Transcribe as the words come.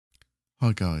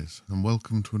Hi guys, and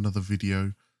welcome to another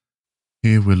video.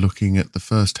 Here we're looking at the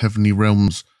first Heavenly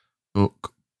Realms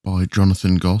book by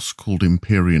Jonathan Goss called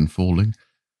Empyrean Falling,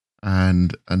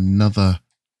 and another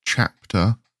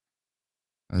chapter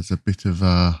as a bit of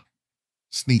a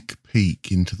sneak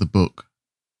peek into the book.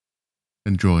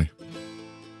 Enjoy.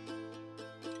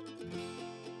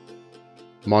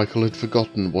 Michael had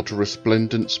forgotten what a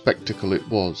resplendent spectacle it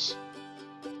was.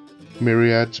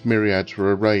 Myriads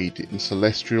were arrayed in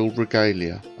celestial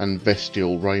regalia and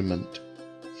vestial raiment,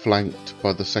 flanked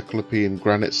by the Cyclopean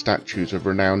granite statues of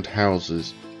renowned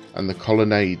houses and the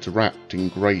colonnades wrapped in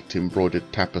great embroidered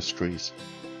tapestries.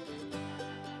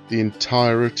 The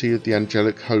entirety of the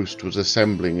angelic host was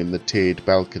assembling in the tiered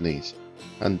balconies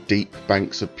and deep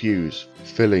banks of pews,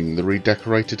 filling the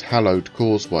redecorated hallowed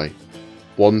causeway.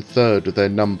 1/3 of their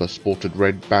number sported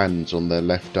red bands on their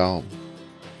left arm.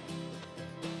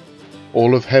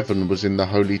 All of heaven was in the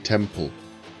holy temple,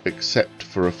 except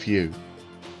for a few.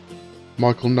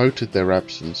 Michael noted their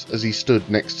absence as he stood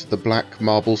next to the black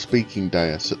marble speaking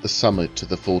dais at the summit of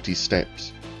the 40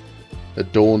 steps.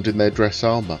 Adorned in their dress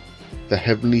armour, the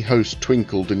heavenly host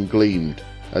twinkled and gleamed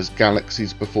as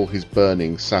galaxies before his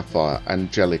burning sapphire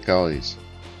angelic eyes.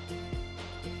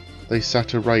 They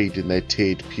sat arrayed in their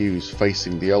tiered pews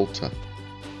facing the altar.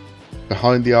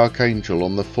 Behind the archangel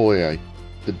on the foyer,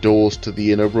 the doors to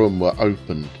the inner room were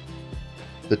opened.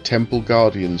 The temple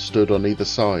guardians stood on either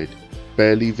side,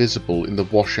 barely visible in the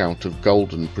washout of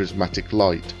golden prismatic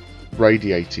light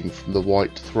radiating from the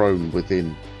white throne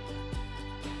within.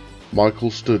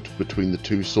 Michael stood between the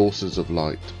two sources of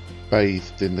light,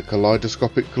 bathed in the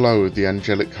kaleidoscopic glow of the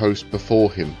angelic host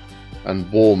before him,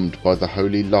 and warmed by the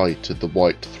holy light of the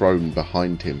white throne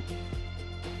behind him.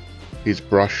 His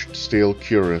brushed steel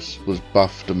cuirass was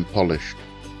buffed and polished.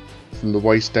 From the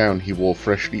waist down he wore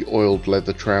freshly oiled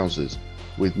leather trousers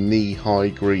with knee-high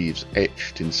greaves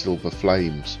etched in silver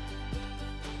flames.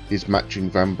 His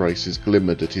matching vambraces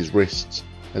glimmered at his wrists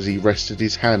as he rested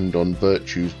his hand on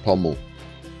Virtue's pommel.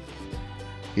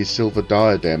 His silver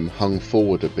diadem hung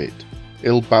forward a bit,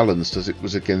 ill-balanced as it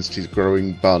was against his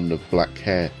growing bun of black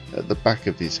hair at the back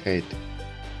of his head.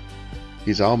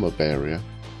 His armour-bearer,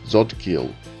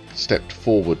 Zodkiel, stepped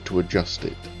forward to adjust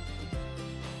it.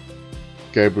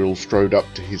 Gabriel strode up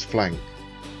to his flank.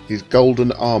 His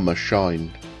golden armour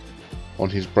shined. On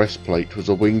his breastplate was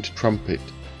a winged trumpet.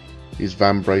 His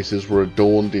vambraces were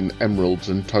adorned in emeralds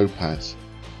and topaz.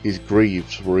 His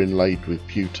greaves were inlaid with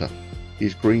pewter.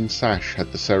 His green sash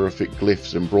had the seraphic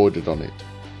glyphs embroidered on it,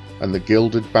 and the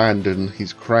gilded band in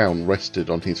his crown rested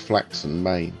on his flaxen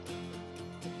mane.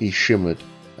 He shimmered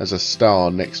as a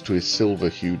star next to his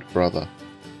silver-hued brother.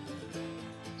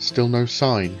 "Still no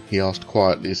sign?" he asked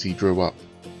quietly as he drew up.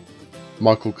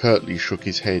 Michael curtly shook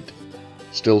his head,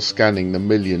 still scanning the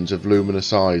millions of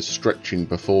luminous eyes stretching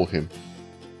before him.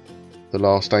 The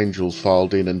last angels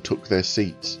filed in and took their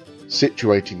seats,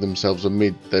 situating themselves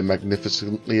amid their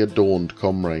magnificently adorned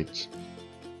comrades.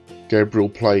 Gabriel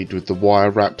played with the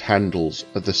wire-wrapped handles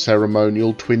of the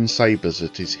ceremonial twin sabres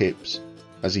at his hips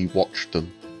as he watched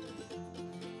them.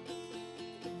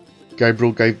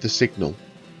 Gabriel gave the signal.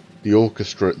 The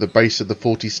orchestra at the base of the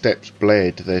 40 steps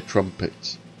blared their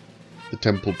trumpets. The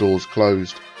temple doors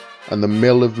closed, and the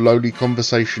mill of lowly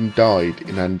conversation died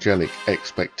in angelic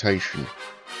expectation.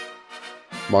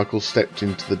 Michael stepped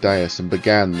into the dais and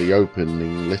began the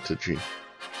opening liturgy.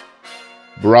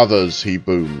 "Brothers," he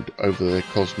boomed over their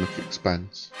cosmic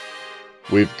expanse,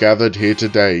 "we've gathered here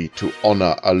today to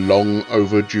honour a long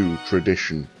overdue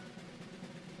tradition.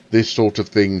 This sort of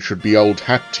thing should be old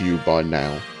hat to you by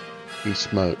now." He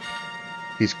smirked.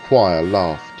 His choir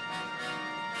laughed.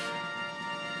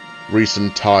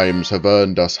 "Recent times have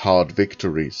earned us hard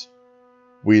victories.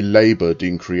 We laboured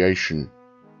in creation.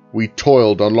 We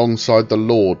toiled alongside the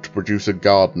Lord to produce a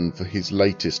garden for his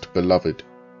latest beloved,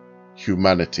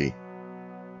 humanity.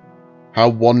 How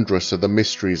wondrous are the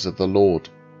mysteries of the Lord,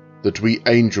 that we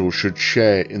angels should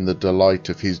share in the delight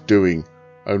of his doing,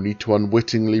 only to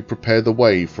unwittingly prepare the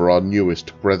way for our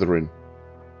newest brethren.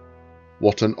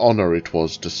 What an honour it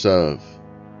was to serve.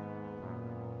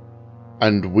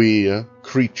 And we're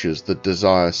creatures that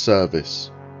desire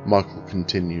service," Michael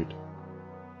continued.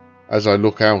 "As I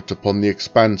look out upon the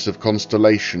expanse of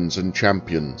constellations and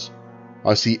champions,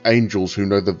 I see angels who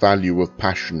know the value of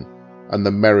passion and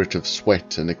the merit of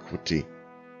sweat and equity.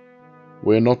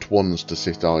 We're not ones to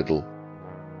sit idle."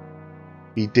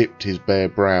 He dipped his bare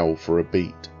brow for a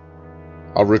beat.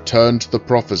 "Our return to the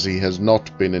prophecy has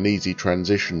not been an easy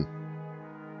transition.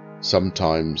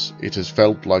 Sometimes it has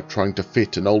felt like trying to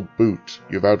fit an old boot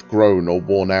you've outgrown or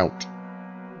worn out.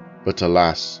 But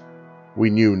alas,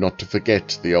 we knew not to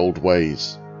forget the old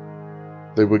ways.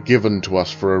 They were given to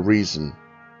us for a reason.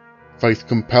 Faith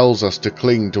compels us to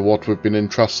cling to what we've been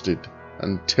entrusted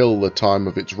until the time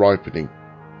of its ripening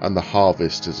and the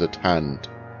harvest is at hand.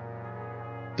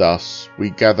 Thus we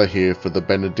gather here for the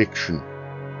benediction,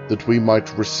 that we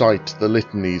might recite the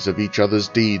litanies of each other's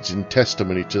deeds in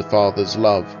testimony to the Father's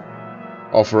love,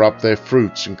 offer up their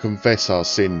fruits and confess our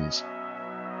sins.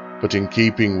 But in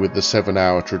keeping with the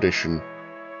 7-hour tradition,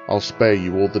 I'll spare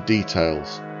you all the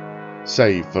details,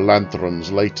 save for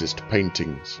Lanthron's latest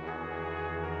paintings.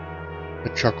 A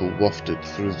chuckle wafted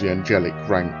through the angelic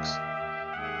ranks.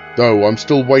 Though I'm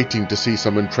still waiting to see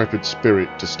some intrepid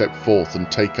spirit to step forth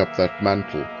and take up that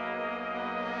mantle.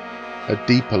 A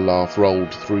deeper laugh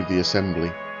rolled through the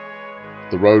assembly.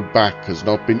 The road back has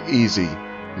not been easy,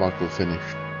 Michael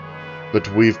finished,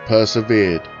 but we've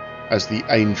persevered, as the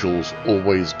angels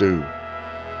always do.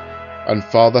 And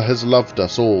Father has loved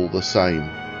us all the same.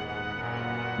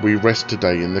 We rest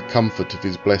today in the comfort of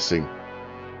his blessing.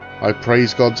 I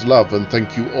praise God's love and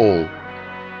thank you all.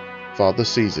 Father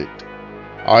sees it.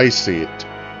 I see it.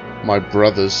 My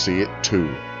brothers see it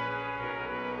too.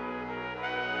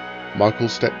 Michael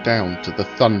stepped down to the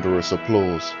thunderous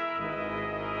applause.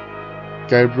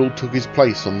 Gabriel took his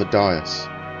place on the dais.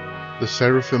 The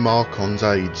Seraphim Archon's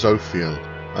aide Zophiel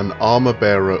and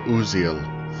armour-bearer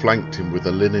Uziel flanked him with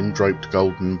a linen-draped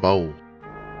golden bowl.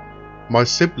 My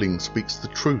sibling speaks the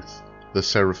truth, the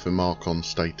Seraphim Archon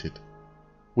stated.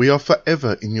 We are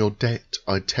forever in your debt,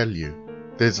 I tell you.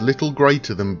 There's little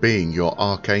greater than being your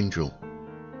archangel.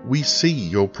 We see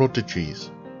your prodigies.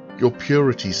 Your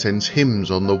purity sends hymns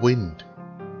on the wind.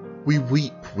 We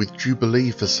weep with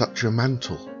jubilee for such a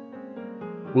mantle.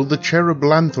 Will the cherub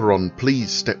Lanthron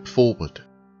please step forward?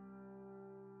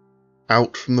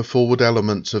 Out from the forward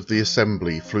elements of the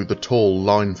assembly flew the tall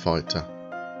line fighter.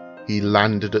 He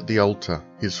landed at the altar,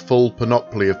 his full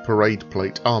panoply of parade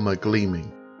plate armour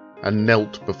gleaming, and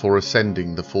knelt before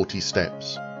ascending the 40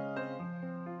 steps.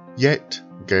 Yet,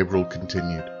 Gabriel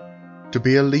continued, to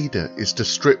be a leader is to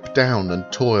strip down and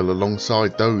toil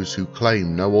alongside those who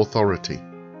claim no authority.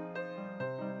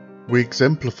 We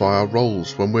exemplify our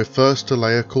roles when we're first to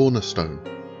lay a cornerstone,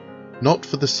 not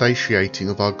for the satiating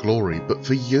of our glory, but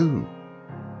for you.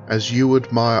 As you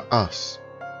admire us,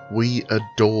 we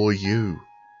adore you.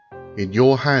 In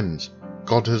your hands,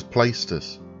 God has placed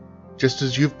us, just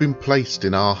as you've been placed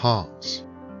in our hearts.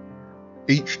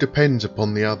 Each depends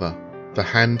upon the other. The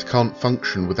hand can't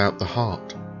function without the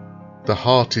heart. The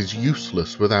heart is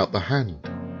useless without the hand.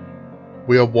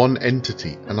 We are one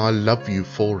entity, and I love you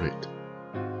for it.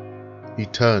 He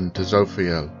turned to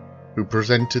Zophiel, who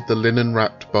presented the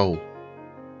linen-wrapped bowl.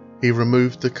 He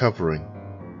removed the covering,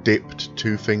 dipped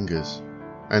 2 fingers,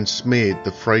 and smeared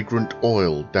the fragrant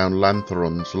oil down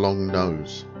Lanthron's long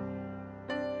nose.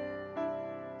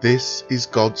 This is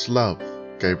God's love,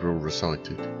 Gabriel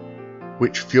recited,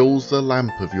 which fuels the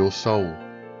lamp of your soul.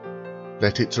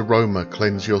 Let its aroma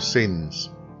cleanse your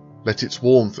sins. Let its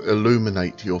warmth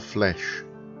illuminate your flesh.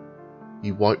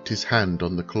 He wiped his hand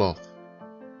on the cloth.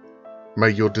 May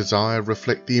your desire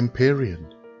reflect the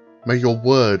Empyrean. May your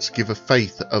words give a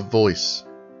faith a voice.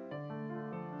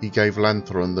 He gave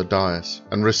Lanthron the dais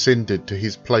and rescinded to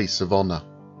his place of honour.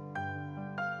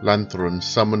 Lanthron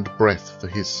summoned breath for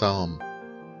his psalm.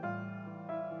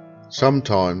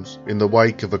 Sometimes, in the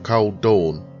wake of a cold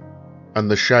dawn and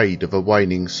the shade of a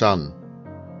waning sun,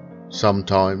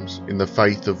 sometimes in the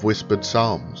faith of whispered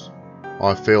psalms,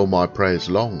 I feel my prayers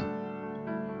long.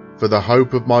 For the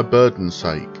hope of my burden's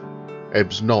sake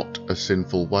ebbs not a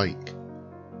sinful wake.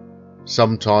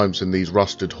 Sometimes in these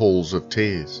rusted halls of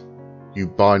tears, you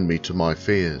bind me to my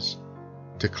fears,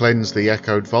 to cleanse the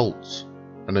echoed vaults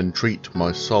and entreat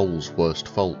my soul's worst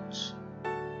faults.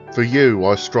 For you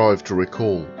I strive to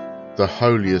recall the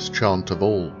holiest chant of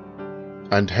all,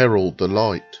 and herald the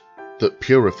light that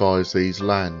purifies these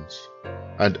lands,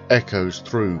 and echoes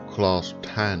through clasped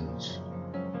hands.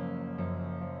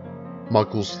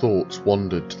 Michael's thoughts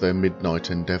wandered to their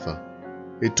midnight endeavour.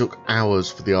 It took hours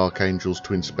for the archangels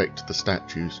to inspect the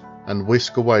statues, and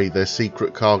whisk away their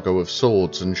secret cargo of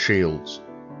swords and shields.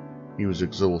 He was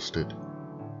exhausted.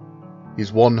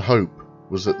 His one hope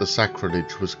was that the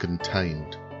sacrilege was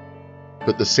contained,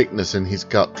 but the sickness in his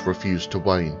gut refused to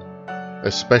wane,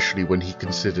 especially when he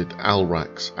considered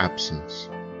Alrak's absence.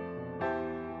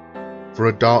 For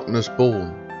a darkness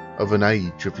born of an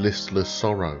age of listless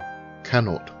sorrow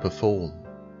cannot perform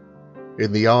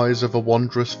in the eyes of a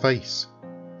wondrous face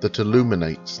that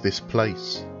illuminates this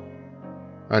place,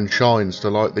 and shines to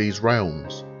light these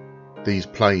realms, these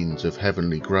plains of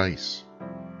heavenly grace.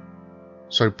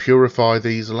 So purify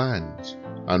these lands,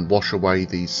 and wash away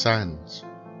these sands,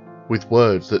 with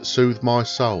words that soothe my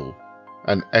soul,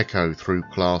 and echo through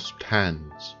clasped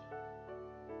hands.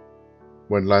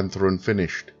 When Lanthorn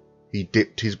finished, he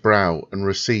dipped his brow and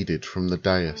receded from the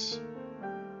dais.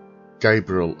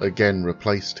 Gabriel again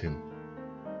replaced him.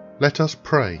 "Let us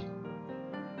pray."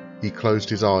 He closed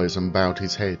his eyes and bowed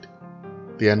his head.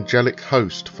 The angelic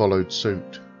host followed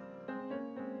suit.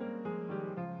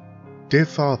 "Dear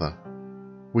Father,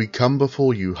 we come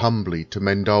before you humbly to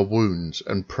mend our wounds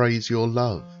and praise your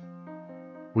love.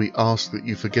 We ask that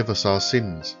you forgive us our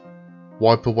sins,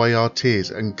 wipe away our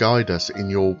tears and guide us in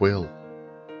your will.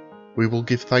 We will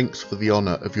give thanks for the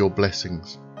honour of your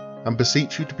blessings and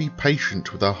beseech you to be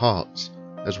patient with our hearts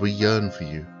as we yearn for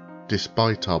you,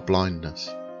 despite our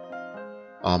blindness.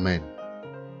 Amen."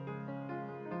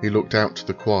 He looked out to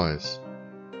the choirs.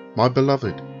 "My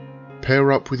beloved,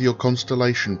 pair up with your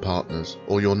constellation partners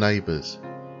or your neighbours.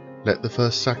 Let the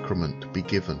first sacrament be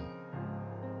given."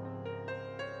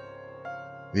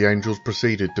 The angels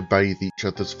proceeded to bathe each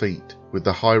other's feet, with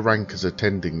the high rankers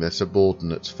attending their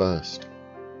subordinates first.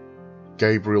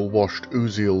 Gabriel washed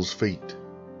Uziel's feet.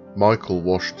 Michael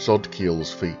washed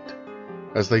Zodkiel's feet.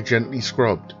 As they gently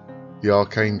scrubbed, the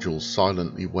archangels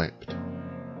silently wept.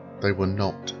 They were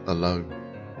not alone.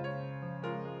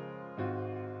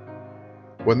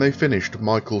 When they finished,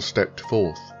 Michael stepped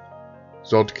forth.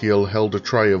 Zodkiel held a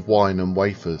tray of wine and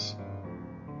wafers.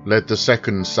 "Let the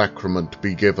second sacrament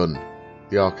be given,"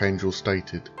 the archangel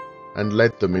stated, and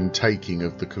led them in taking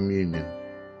of the communion.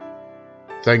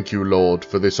 "Thank you, Lord,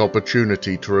 for this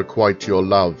opportunity to requite your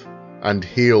love and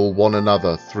heal one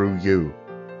another through you.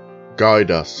 Guide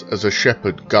us as a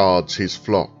shepherd guards his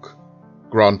flock.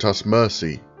 Grant us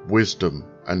mercy, wisdom,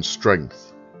 and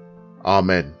strength.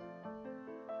 Amen."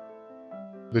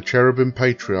 The cherubim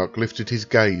patriarch lifted his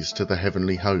gaze to the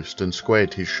heavenly host and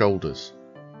squared his shoulders.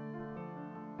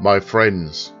 "My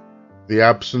friends, the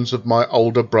absence of my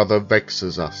older brother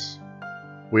vexes us.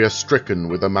 We are stricken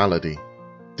with a malady.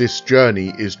 This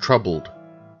journey is troubled.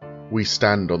 We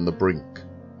stand on the brink.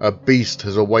 A beast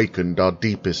has awakened our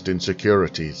deepest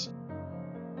insecurities.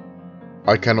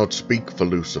 I cannot speak for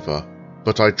Lucifer,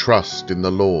 but I trust in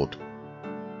the Lord.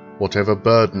 Whatever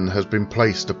burden has been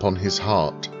placed upon his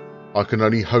heart, I can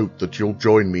only hope that you'll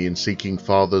join me in seeking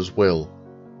Father's will.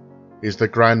 Is the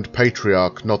Grand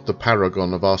Patriarch not the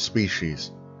paragon of our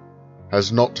species?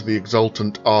 Has not the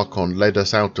exultant Archon led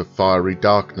us out of fiery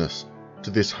darkness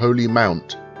to this holy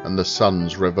mount and the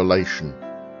sun's revelation?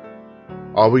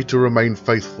 Are we to remain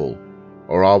faithful,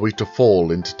 or are we to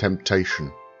fall into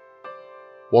temptation?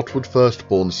 What would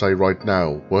Firstborn say right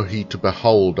now were he to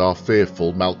behold our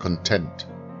fearful malcontent?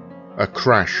 A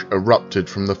crash erupted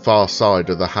from the far side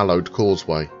of the hallowed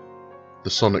causeway. The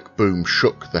sonic boom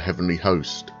shook the heavenly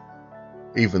host.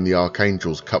 Even the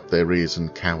archangels cupped their ears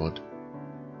and cowered.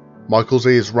 Michael's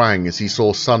ears rang as he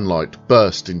saw sunlight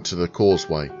burst into the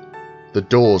causeway. The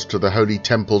doors to the holy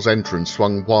temple's entrance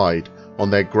swung wide on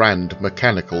their grand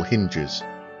mechanical hinges.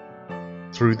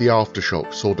 Through the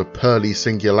aftershock soared a pearly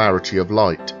singularity of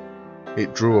light.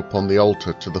 It drew upon the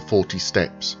altar to the 40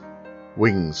 steps.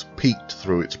 Wings peeked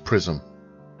through its prism.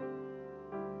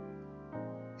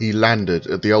 He landed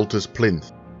at the altar's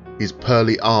plinth. His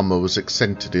pearly armour was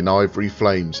accented in ivory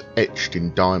flames etched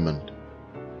in diamond.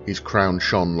 His crown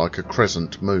shone like a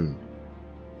crescent moon.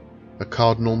 A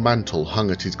cardinal mantle hung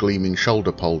at his gleaming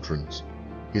shoulder pauldrons.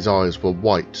 His eyes were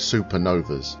white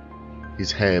supernovas.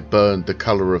 His hair burned the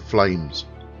colour of flames.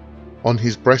 On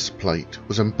his breastplate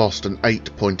was embossed an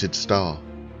 8-pointed star.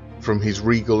 From his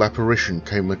regal apparition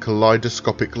came a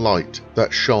kaleidoscopic light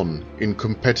that shone in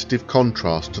competitive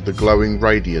contrast to the glowing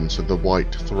radiance of the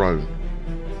white throne.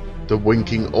 The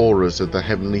winking auras of the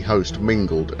heavenly host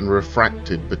mingled and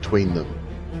refracted between them.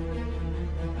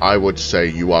 "I would say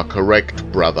you are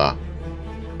correct, brother,"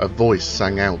 a voice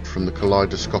sang out from the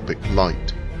kaleidoscopic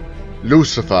light.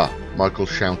 "Lucifer!" Michael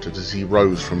shouted as he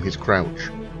rose from his crouch.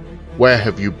 "Where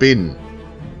have you been?"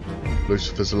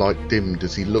 Lucifer's light dimmed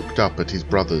as he looked up at his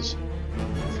brothers.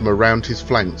 From around his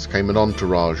flanks came an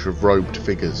entourage of robed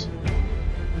figures.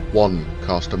 One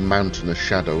cast a mountainous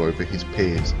shadow over his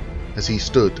peers as he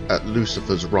stood at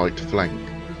Lucifer's right flank.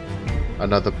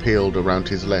 Another peeled around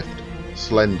his left,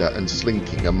 slender and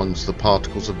slinking amongst the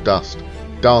particles of dust,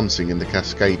 dancing in the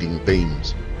cascading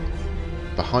beams.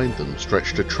 Behind them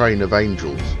stretched a train of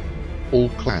angels, all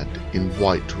clad in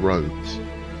white robes.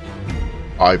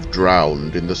 "I've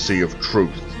drowned in the sea of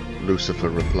truth," Lucifer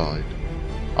replied.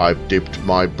 "I've dipped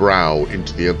my brow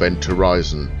into the event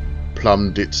horizon,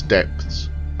 plumbed its depths,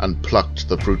 and plucked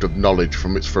the fruit of knowledge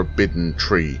from its forbidden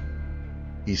tree."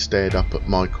 He stared up at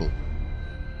Michael.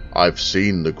 "I've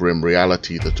seen the grim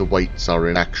reality that awaits our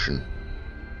inaction."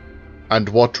 "And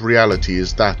what reality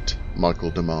is that?"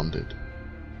 Michael demanded.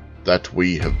 "That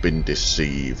we have been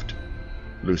deceived,"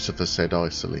 Lucifer said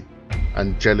icily.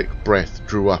 Angelic breath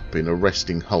drew up in a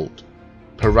resting halt.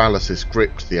 Paralysis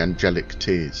gripped the angelic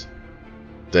tears.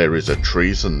 "There is a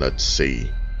treason at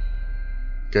sea."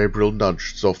 Gabriel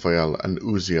nudged Zophael and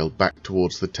Uziel back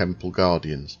towards the temple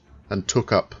guardians, and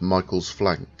took up Michael's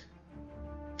flank.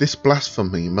 "This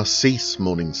blasphemy must cease,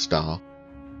 Morning Star."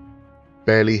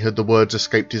 Barely had the words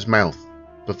escaped his mouth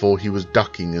before he was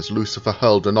ducking as Lucifer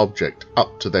hurled an object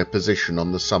up to their position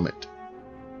on the summit.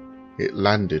 It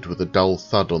landed with a dull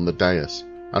thud on the dais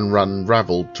and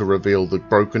unravelled to reveal the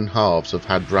broken halves of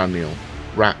Hadraniel,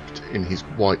 wrapped in his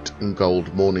white and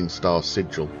gold Morning Star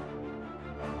sigil.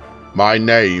 "My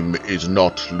name is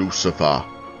not Lucifer,"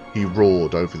 he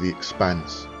roared over the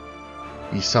expanse.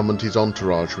 He summoned his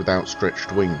entourage with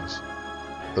outstretched wings.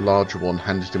 The larger one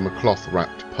handed him a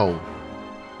cloth-wrapped pole.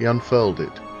 He unfurled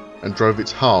it and drove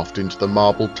its haft into the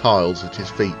marble tiles at his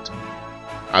feet.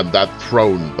 "And that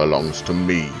throne belongs to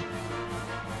me."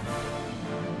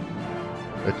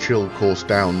 A chill coursed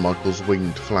down Michael's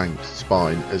winged-flanked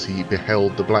spine as he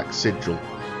beheld the black sigil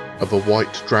of a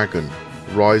white dragon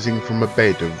rising from a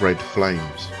bed of red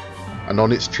flames, and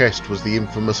on its chest was the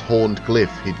infamous horned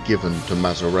glyph he'd given to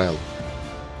Mazarel.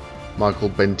 Michael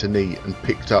bent a knee and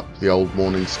picked up the old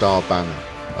Morning Star banner,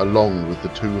 along with the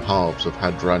two halves of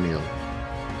Hadraniel.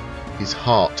 His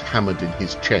heart hammered in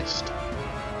his chest.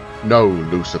 "No,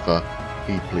 Lucifer,"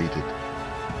 he pleaded.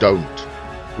 "Don't.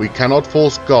 We cannot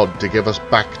force God to give us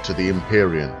back to the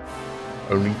Empyrean.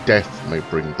 Only death may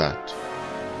bring that."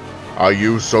 "Are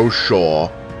you so sure?"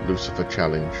 Lucifer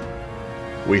challenged.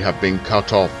 "We have been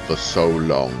cut off for so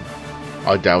long.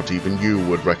 I doubt even you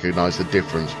would recognize the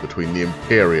difference between the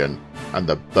Empyrean and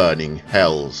the burning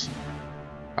hells.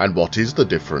 And what is the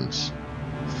difference?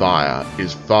 Fire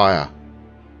is fire.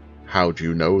 How do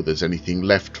you know there's anything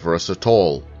left for us at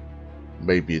all?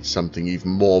 Maybe it's something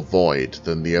even more void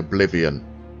than the oblivion.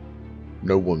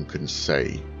 No one can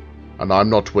say, and I'm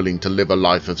not willing to live a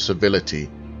life of civility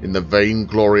in the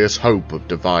vain-glorious hope of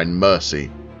divine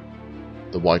mercy.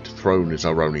 The White Throne is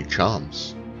our only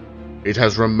chance. It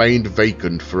has remained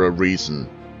vacant for a reason.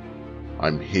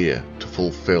 I'm here to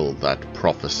fulfill that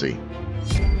prophecy."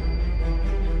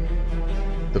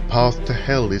 "The path to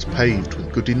hell is paved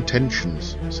with good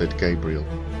intentions," said Gabriel.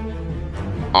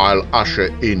 "I'll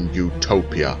usher in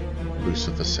utopia,"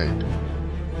 Lucifer said.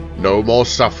 "No more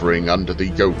suffering under the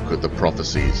yoke of the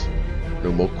prophecies.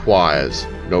 No more choirs,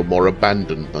 no more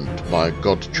abandonment by a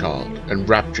godchild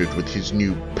enraptured with his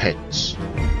new pets.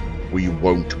 We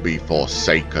won't be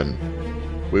forsaken.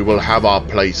 We will have our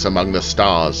place among the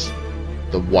stars.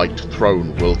 The White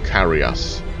Throne will carry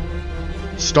us."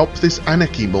 "Stop this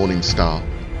anarchy, Morning Star,"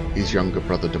 his younger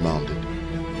brother demanded.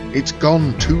 "It's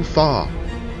gone too far."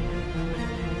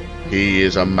 "He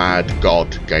is a mad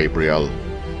god, Gabriel."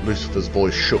 Lucifer's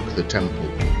voice shook the temple.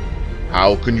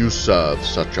 "How can you serve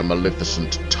such a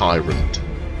maleficent tyrant?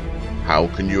 How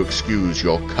can you excuse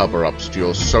your cover-ups to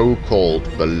your so-called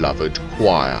beloved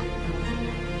choir?"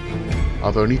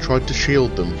 "I've only tried to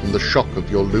shield them from the shock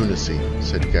of your lunacy,"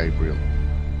 said Gabriel.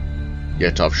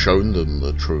 "Yet I've shown them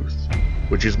the truth,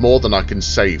 which is more than I can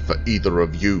say for either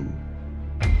of you."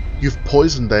 "You've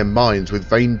poisoned their minds with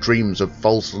vain dreams of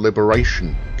false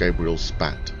liberation," Gabriel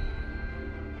spat.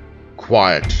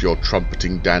 "Quiet your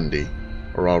trumpeting dandy,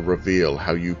 or I'll reveal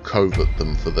how you covert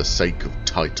them for the sake of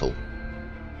title.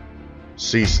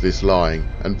 Cease this lying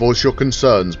and voice your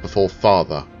concerns before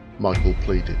Father," Michael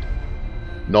pleaded.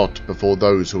 "Not before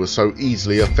those who are so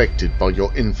easily affected by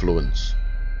your influence."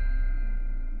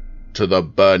 "To the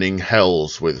burning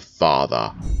hells with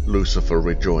Father," Lucifer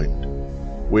rejoined.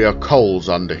 "We are coals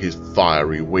under his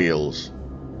fiery wheels."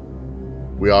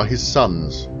 "We are his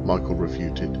sons," Michael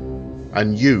refuted,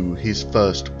 "and you his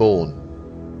firstborn."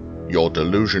 "You're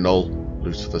delusional,"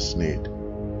 Lucifer sneered,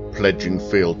 "pledging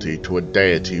fealty to a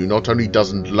deity who not only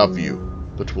doesn't love you,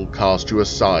 but will cast you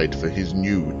aside for his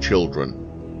new children."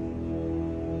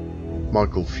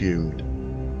 Michael fumed.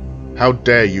 "How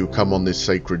dare you come on this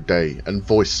sacred day and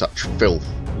voice such filth,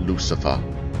 Lucifer?"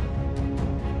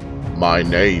 "My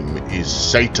name is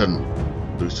Satan."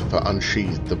 Lucifer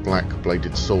unsheathed the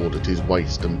black-bladed sword at his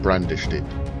waist and brandished it.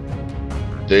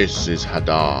 "This is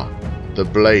Hadar, the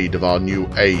blade of our new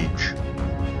age."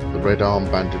 The red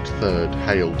armbanded third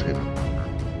hailed him.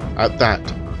 At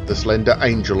that, the slender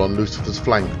angel on Lucifer's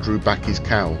flank drew back his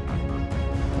cowl.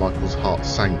 Michael's heart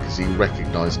sank as he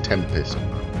recognized Tempest,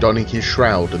 donning his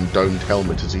shroud and domed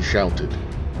helmet as he shouted,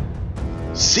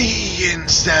 "Si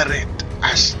inserit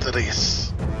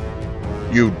Astris!"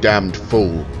 "You damned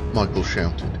fool," Michael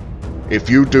shouted. "If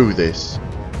you do this,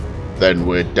 then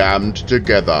we're damned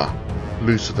together."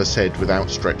 Lucifer said with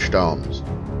outstretched arms.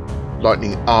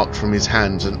 Lightning arced from his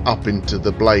hands and up into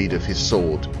the blade of his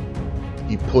sword.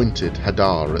 He pointed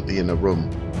Hadar at the inner room.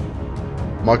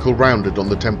 Michael rounded on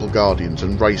the Temple Guardians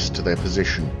and raced to their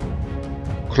position.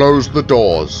 "Close the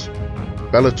doors!"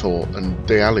 Bellator and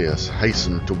Dealius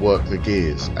hastened to work the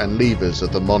gears and levers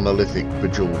of the monolithic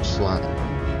bejeweled slab.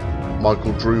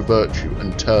 Michael drew Virtue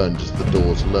and turned as the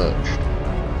doors lurched.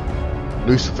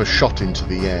 Lucifer shot into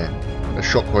the air. A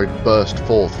shockwave burst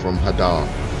forth from Hadar.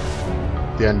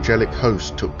 The angelic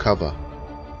host took cover.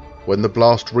 When the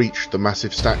blast reached the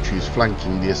massive statues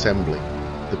flanking the assembly,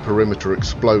 the perimeter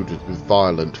exploded with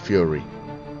violent fury.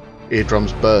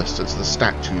 Eardrums burst as the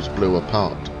statues blew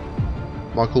apart.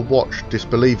 Michael watched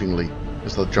disbelievingly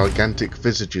as the gigantic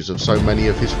visages of so many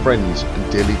of his friends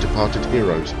and dearly departed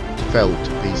heroes fell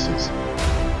to pieces,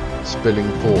 spilling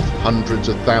forth hundreds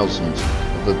of thousands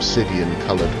of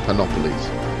obsidian-coloured panoplies.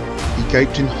 He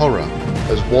gaped in horror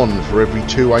as one for every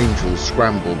 2 angels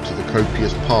scrambled to the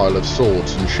copious pile of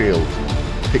swords and shields,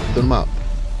 picked them up,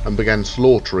 and began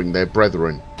slaughtering their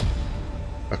brethren.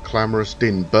 A clamorous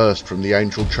din burst from the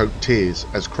angel-choked tiers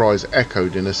as cries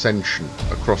echoed in ascension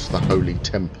across the holy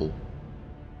temple.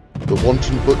 The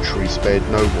wanton butchery spared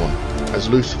no one, as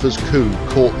Lucifer's coup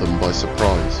caught them by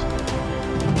surprise.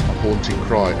 A haunting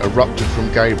cry erupted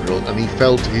from Gabriel, and he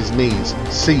fell to his knees,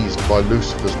 seized by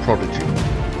Lucifer's prodigy.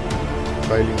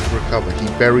 Failing to recover, he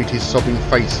buried his sobbing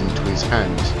face into his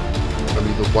hands,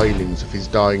 only the wailings of his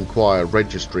dying choir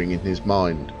registering in his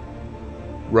mind.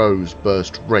 Rows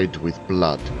burst red with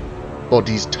blood.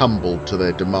 Bodies tumbled to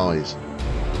their demise.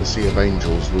 The sea of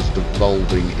angels was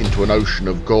devolving into an ocean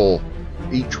of gore,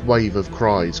 each wave of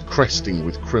cries cresting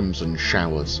with crimson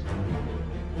showers.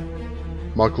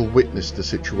 Michael witnessed the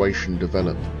situation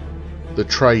develop. The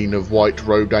train of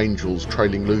white-robed angels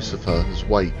trailing Lucifer's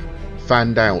wake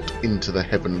fanned out into the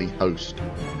heavenly host.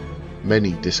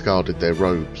 Many discarded their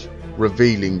robes,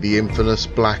 revealing the infamous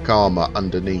black armour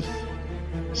underneath.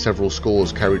 Several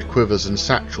scores carried quivers and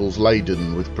satchels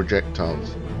laden with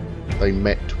projectiles. They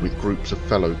met with groups of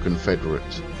fellow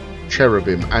Confederates,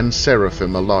 cherubim and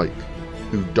seraphim alike,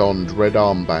 who donned red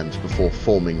armbands before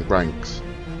forming ranks.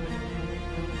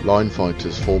 Line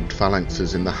fighters formed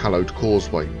phalanxes in the hallowed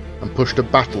causeway and pushed a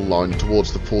battle line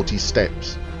towards the 40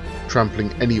 steps,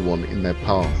 trampling anyone in their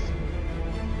path.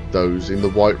 Those in the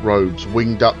white robes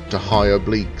winged up to high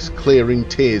obliques, clearing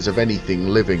tiers of anything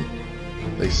living.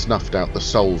 They snuffed out the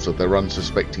souls of their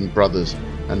unsuspecting brothers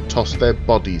and tossed their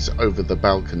bodies over the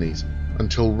balconies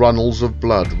until runnels of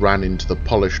blood ran into the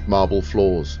polished marble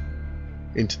floors.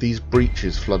 Into these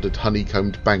breaches flooded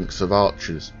honeycombed banks of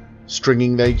archers,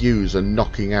 stringing their yews and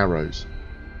knocking arrows.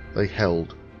 They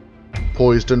held,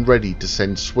 poised and ready to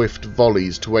send swift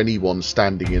volleys to anyone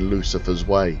standing in Lucifer's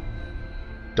way.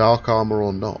 Dark armour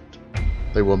or not,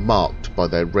 they were marked by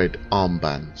their red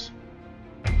armbands.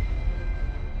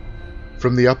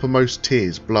 From the uppermost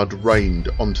tiers blood rained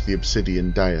onto the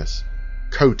obsidian dais,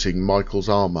 coating Michael's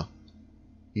armour.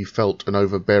 He felt an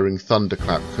overbearing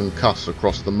thunderclap concuss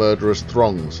across the murderous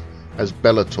throngs as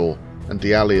Bellator and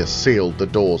Dealius sealed the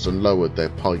doors and lowered their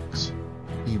pikes.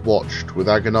 He watched with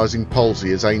agonizing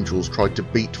palsy as angels tried to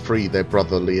beat free their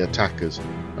brotherly attackers,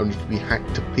 only to be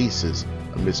hacked to pieces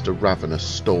amidst a ravenous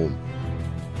storm.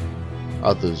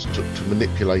 Others took to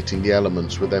manipulating the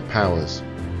elements with their powers.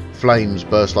 Flames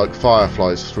burst like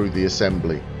fireflies through the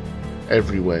assembly.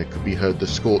 Everywhere could be heard the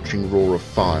scorching roar of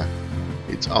fire,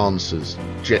 its answers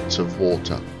jets of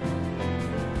water.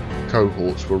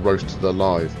 Cohorts were roasted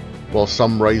alive, while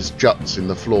some raised juts in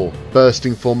the floor,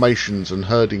 bursting formations and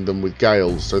herding them with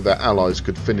gales so their allies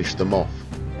could finish them off.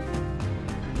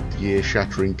 The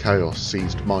ear-shattering chaos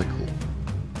seized Michael.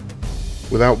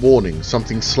 Without warning,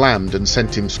 something slammed and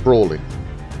sent him sprawling.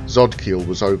 Zodkiel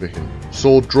was over him,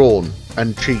 sword drawn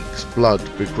and cheeks blood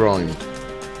begrimed.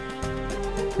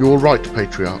 "You all right,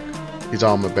 Patriarch?" his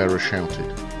armour-bearer shouted.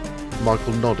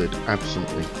 Michael nodded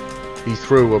absently. He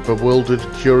threw a bewildered,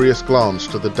 curious glance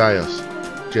to the dais,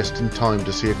 just in time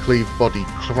to see a cleaved body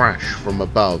crash from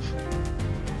above.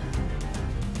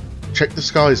 "Check the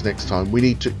skies next time, we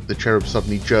need to..." The cherub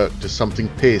suddenly jerked as something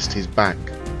pierced his back.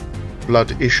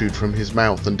 Blood issued from his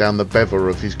mouth and down the bever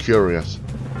of his cuirass,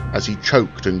 as he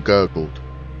choked and gurgled.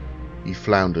 He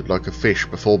floundered like a fish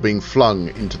before being flung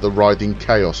into the writhing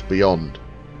chaos beyond.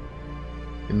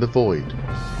 In the void,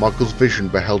 Michael's vision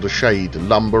beheld a shade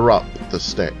lumber up the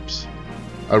steps.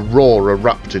 A roar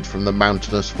erupted from the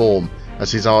mountainous form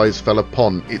as his eyes fell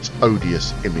upon its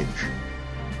odious image.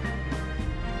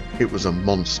 It was a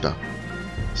monster.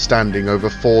 Standing over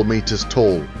 4 meters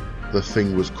tall, the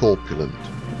thing was corpulent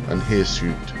and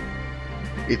hirsute.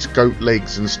 Its goat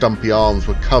legs and stumpy arms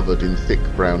were covered in thick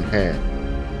brown hair,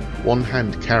 one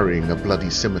hand carrying a bloody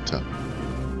scimitar.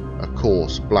 A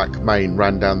coarse black mane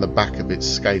ran down the back of its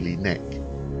scaly neck.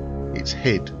 Its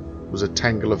head was a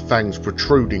tangle of fangs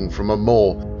protruding from a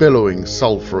maw, billowing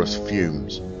sulphurous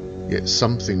fumes. Yet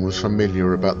something was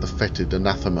familiar about the fetid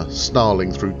anathema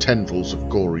snarling through tendrils of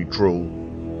gory drool.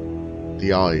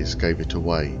 The eyes gave it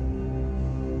away.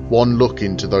 One look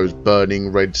into those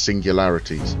burning red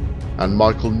singularities, and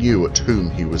Michael knew at whom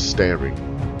he was staring.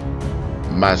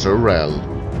 Mazarel.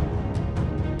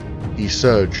 He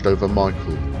surged over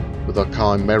Michael with a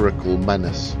chimerical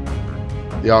menace.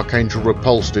 The Archangel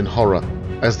repulsed in horror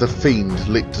as the fiend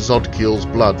licked Zodkiel's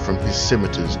blood from his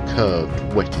scimitar's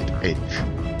curved, wetted edge.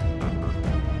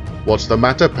 "What's the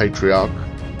matter, Patriarch?"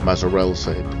 Mazarel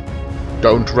said.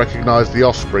 "Don't recognize the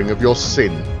offspring of your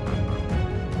sin."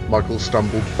 Michael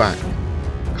stumbled back,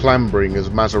 clambering as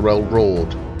Mazarel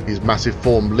roared, his massive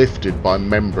form lifted by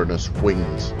membranous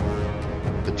wings.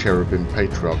 The cherubim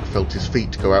Patriarch felt his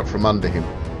feet go out from under him,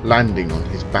 landing on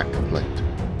his backplate.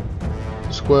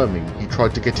 Squirming, he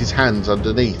tried to get his hands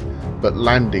underneath, but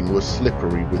landing was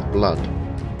slippery with blood.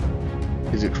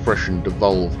 His expression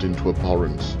devolved into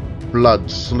abhorrence. Blood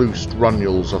sluiced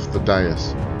runnules off the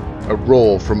dais. A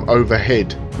roar from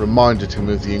overhead reminded him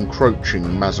of the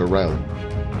encroaching Mazarel.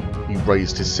 He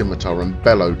raised his scimitar and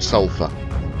bellowed sulphur.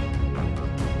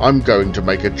 "I'm going to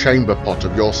make a chamber pot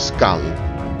of your skull."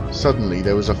 Suddenly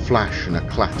there was a flash and a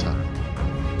clatter.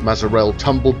 Mazarel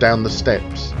tumbled down the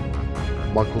steps.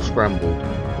 Michael scrambled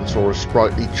and saw a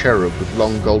sprightly cherub with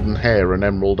long golden hair and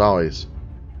emerald eyes.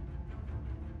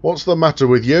 "What's the matter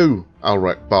with you?"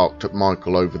 Alrak barked at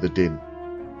Michael over the din.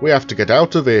 "We have to get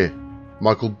out of here."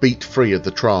 Michael beat free of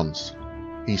the trance.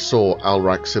 He saw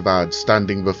Alrak Sivad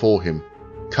standing before him,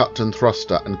 cut and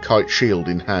thruster and kite shield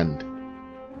in hand.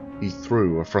 He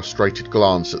threw a frustrated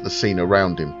glance at the scene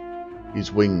around him.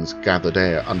 His wings gathered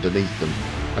air underneath them,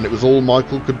 and it was all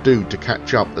Michael could do to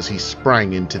catch up as he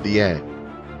sprang into the air.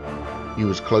 He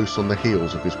was close on the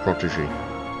heels of his protege.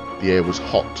 The air was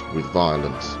hot with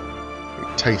violence.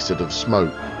 It tasted of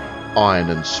smoke, iron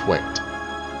and sweat.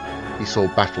 He saw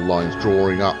battle lines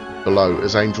drawing up below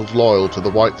as angels loyal to the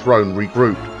White Throne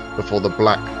regrouped before the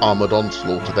black armoured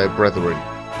onslaught of their brethren.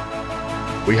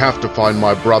 "We have to find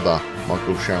my brother,"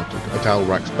 Michael shouted at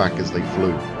Alrak's back as they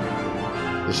flew.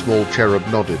 The small cherub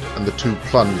nodded, and the two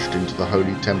plunged into the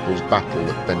Holy Temple's battle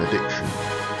at benediction.